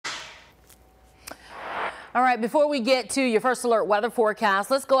All right, before we get to your first alert weather forecast,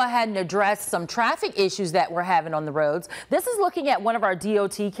 let's go ahead and address some traffic issues that we're having on the roads. This is looking at one of our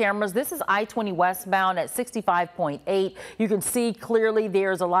DOT cameras. This is I-20 westbound at 65.8. You can see clearly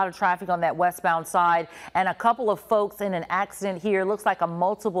there's a lot of traffic on that westbound side and a couple of folks in an accident here. Looks like a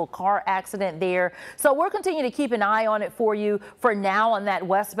multiple car accident there. So we're continuing to keep an eye on it for you. For now on that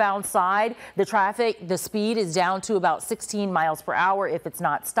westbound side, the traffic, the speed is down to about 16 miles per hour if it's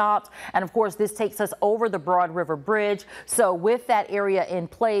not stopped. And of course, this takes us over the Broad River Bridge. So with that area in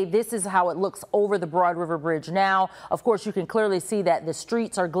play, this is how it looks over the Broad River Bridge now. Of course, you can clearly see that the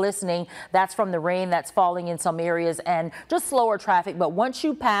streets are glistening. That's from the rain that's falling in some areas and just slower traffic. But once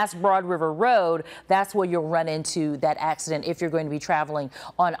you pass Broad River Road, that's where you'll run into that accident if you're going to be traveling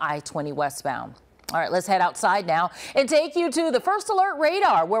on I-20 westbound. All right, let's head outside now and take you to the first alert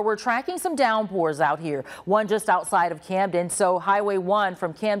radar where we're tracking some downpours out here. One just outside of Camden. So Highway 1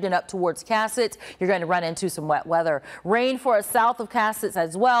 from Camden up towards Cassett, you're going to run into some wet weather. Rain for us south of Cassett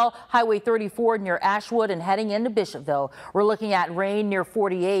as well. Highway 34 near Ashwood and heading into Bishopville. We're looking at rain near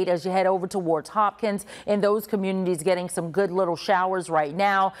 48 as you head over towards Hopkins. In those communities getting some good little showers right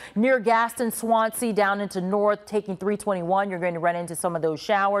now. Near Gaston, Swansea down into North, taking 321, you're going to run into some of those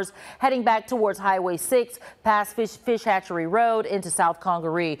showers. Heading back towards Highway 6 past Fish Hatchery Road into South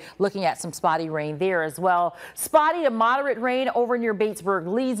Congaree, looking at some spotty rain there as well. Spotty to moderate rain over near Batesburg,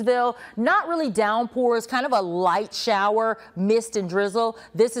 Leesville. Not really downpours, kind of a light shower, mist and drizzle.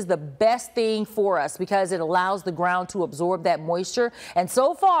 This is the best thing for us because it allows the ground to absorb that moisture. And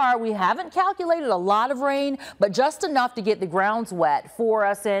so far, we haven't calculated a lot of rain, but just enough to get the grounds wet for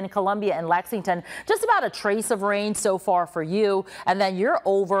us in Columbia and Lexington. Just about a trace of rain so far for you. And then you're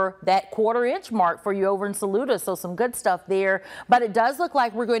over that quarter-inch mark for you over in Saluda, so some good stuff there. But it does look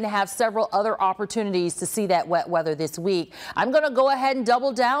like we're going to have several other opportunities to see that wet weather this week. I'm going to go ahead and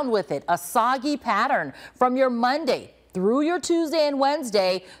double down with it. A soggy pattern from your Monday through your Tuesday and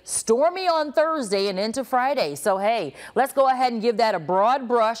Wednesday, stormy on Thursday and into Friday. So, hey, let's go ahead and give that a broad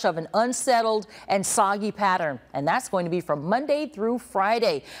brush of an unsettled and soggy pattern. And that's going to be from Monday through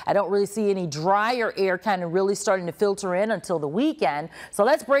Friday. I don't really see any drier air kind of really starting to filter in until the weekend. So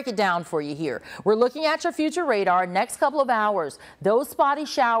let's break it down for you here. We're looking at your future radar next couple of hours. Those spotty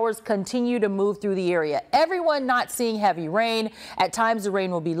showers continue to move through the area. Everyone not seeing heavy rain. At times the rain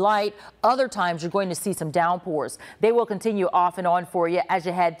will be light. Other times you're going to see some downpours. They will continue off and on for you as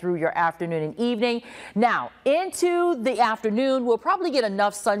you head through your afternoon and evening. Now into the afternoon, we'll probably get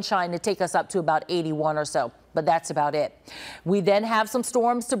enough sunshine to take us up to about 81 or so. But that's about it. We then have some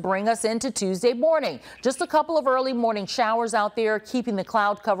storms to bring us into Tuesday morning. Just a couple of early morning showers out there, keeping the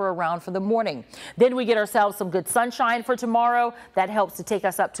cloud cover around for the morning. Then we get ourselves some good sunshine for tomorrow. That helps to take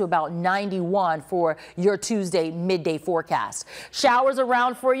us up to about 91 for your Tuesday midday forecast. Showers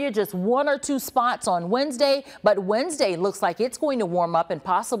around for you, just one or two spots on Wednesday. But Wednesday looks like it's going to warm up and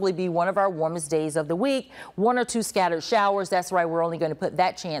possibly be one of our warmest days of the week. One or two scattered showers. That's right, we're only going to put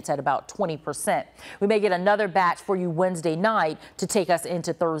that chance at about 20%. We may get another batch for you Wednesday night to take us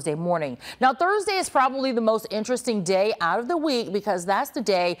into Thursday morning. Now, Thursday is probably the most interesting day out of the week because that's the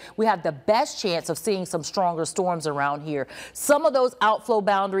day we have the best chance of seeing some stronger storms around here. Some of those outflow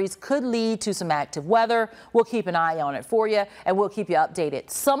boundaries could lead to some active weather. We'll keep an eye on it for you and we'll keep you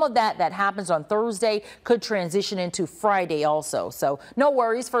updated. Some of that happens on Thursday could transition into Friday also. So no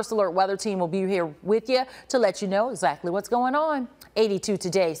worries. First Alert Weather Team will be here with you to let you know exactly what's going on. 82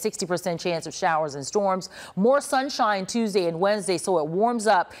 today, 60% chance of showers and storms. More sunshine Tuesday and Wednesday, so it warms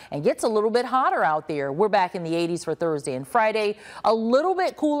up and gets a little bit hotter out there. We're back in the 80s for Thursday and Friday. A little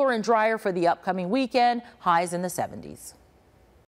bit cooler and drier for the upcoming weekend. Highs in the 70s.